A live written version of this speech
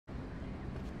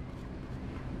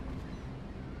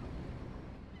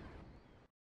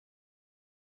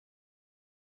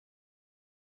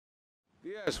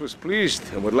Diaz was pleased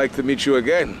and would like to meet you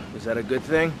again. Is that a good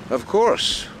thing? Of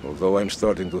course, although I'm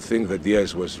starting to think that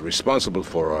Diaz was responsible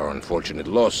for our unfortunate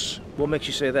loss. What makes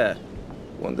you say that?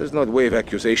 One does not wave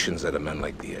accusations at a man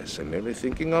like Diaz. I'm merely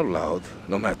thinking out loud.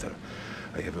 No matter.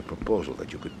 I have a proposal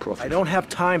that you could profit I don't have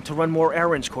time to run more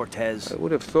errands, Cortez. I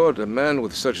would have thought a man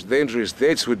with such dangerous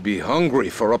dates would be hungry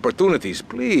for opportunities.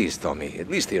 Please, Tommy, at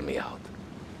least hear me out.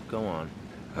 Go on.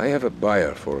 I have a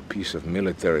buyer for a piece of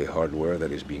military hardware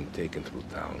that is being taken through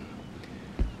town.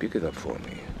 Pick it up for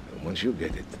me. And once you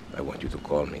get it, I want you to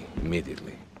call me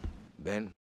immediately. Ben?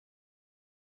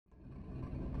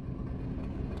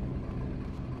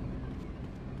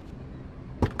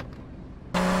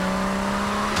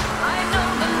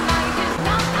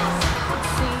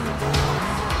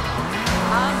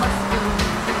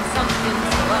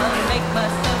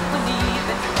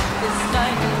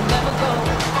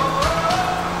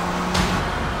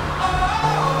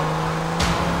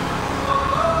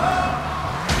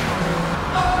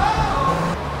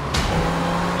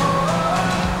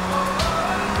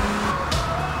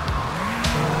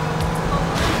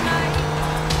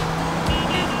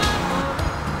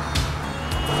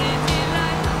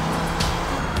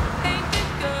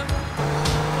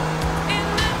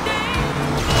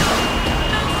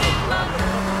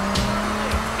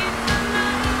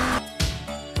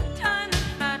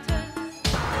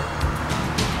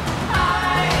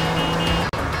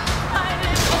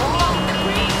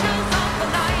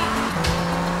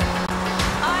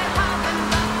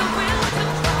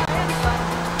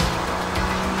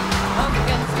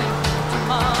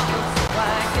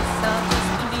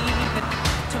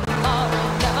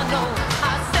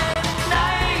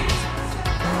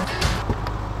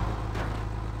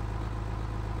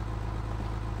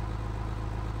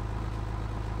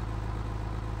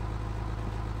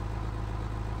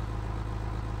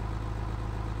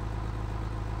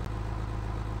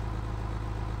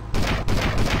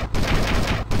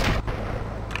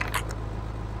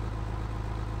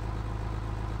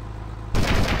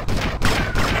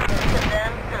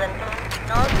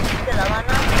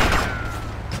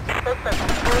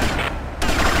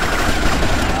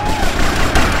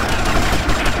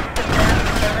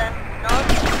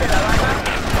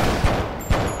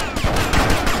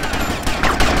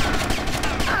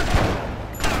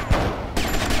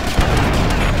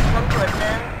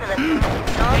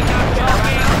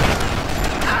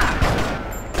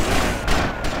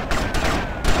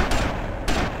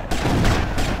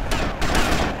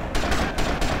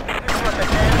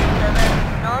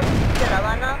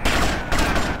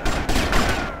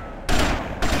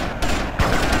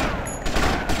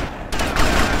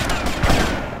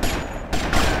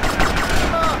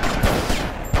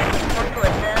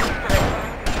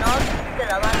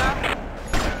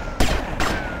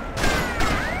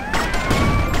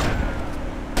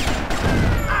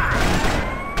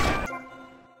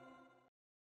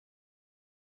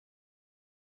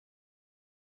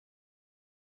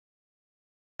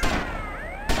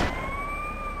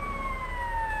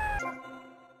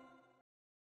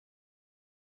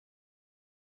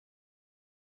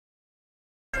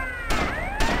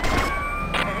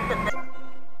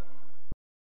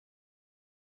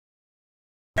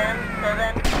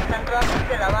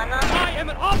 I am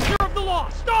an officer of the law!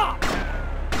 Stop!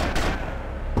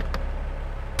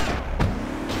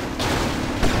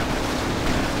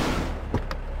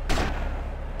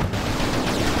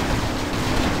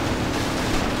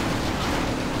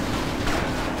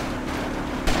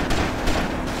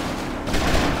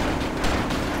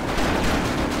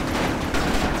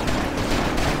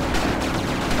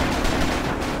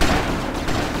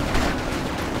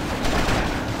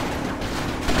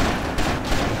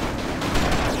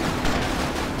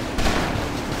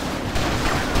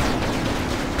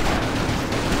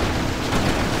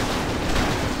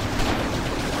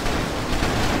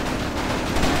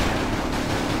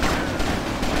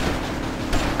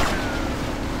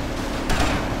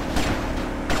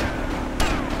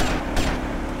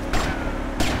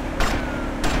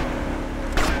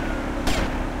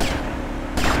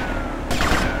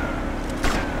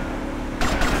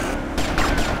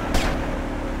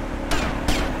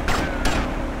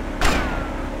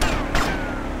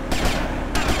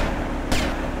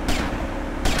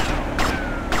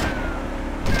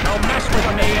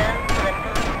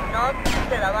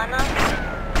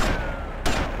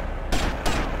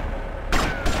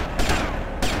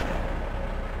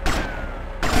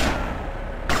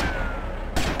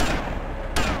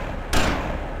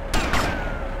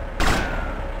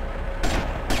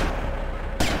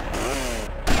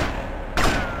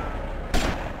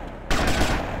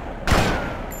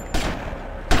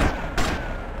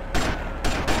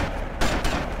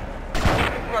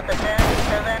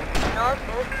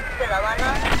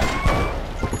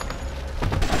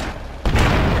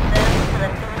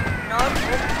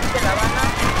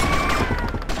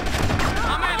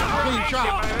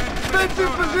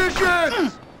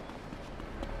 positions!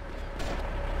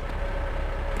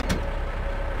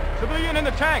 Civilian in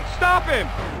the tank, stop him!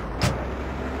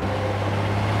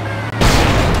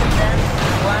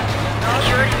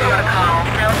 Security protocol,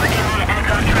 no beginning and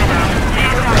gun trigger.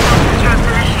 Self-destruct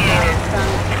initiated.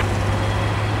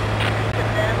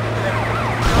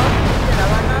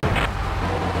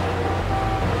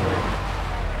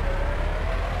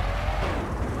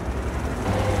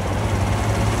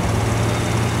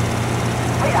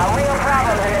 We got real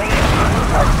problems in the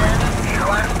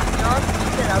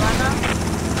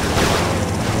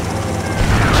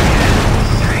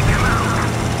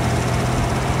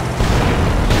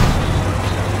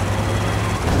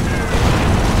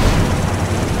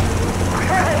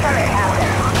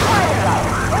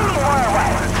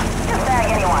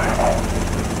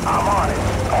I'm on it.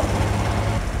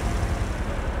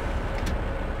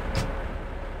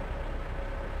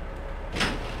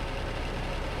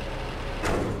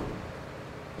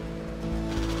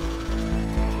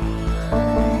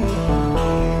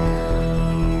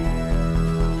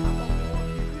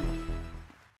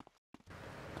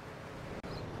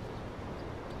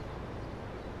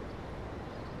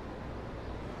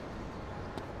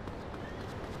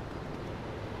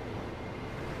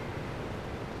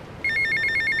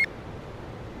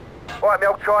 Right, me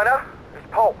old China, it's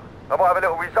Paul. I might have a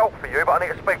little result for you, but I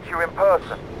need to speak to you in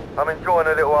person. I'm enjoying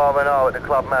a little R&R at the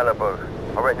Club Malibu.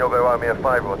 I reckon you're going to owe me a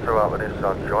favour or two after this,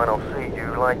 sunshine. I'll see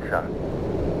you later.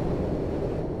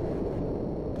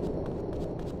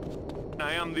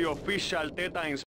 I am the official Theta